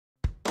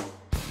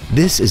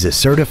This is a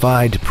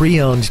certified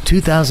pre-owned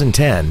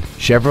 2010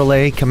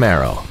 Chevrolet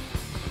Camaro.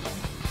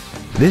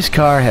 This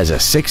car has a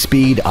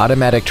 6-speed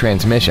automatic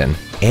transmission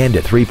and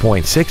a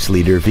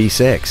 3.6-liter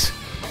V6.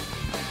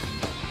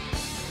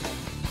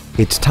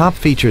 Its top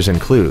features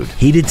include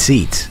heated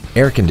seats,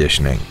 air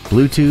conditioning,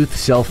 Bluetooth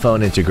cell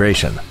phone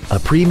integration, a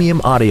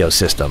premium audio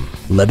system,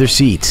 leather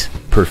seats,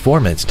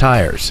 performance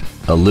tires,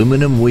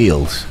 aluminum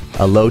wheels,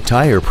 a low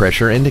tire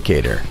pressure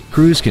indicator,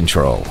 cruise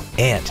control,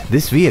 and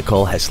this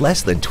vehicle has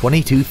less than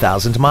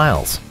 22,000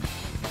 miles.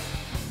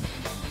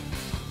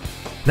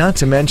 Not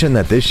to mention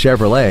that this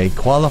Chevrolet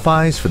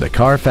qualifies for the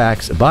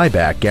Carfax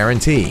buyback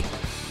guarantee.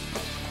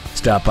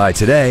 Stop by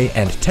today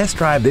and test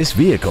drive this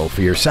vehicle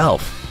for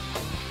yourself.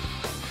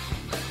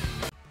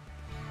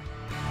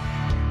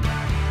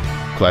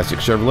 Classic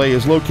Chevrolet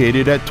is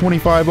located at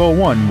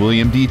 2501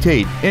 William D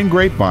Tate in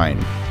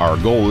Grapevine. Our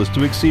goal is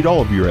to exceed all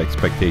of your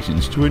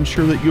expectations to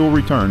ensure that you'll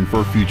return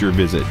for future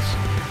visits.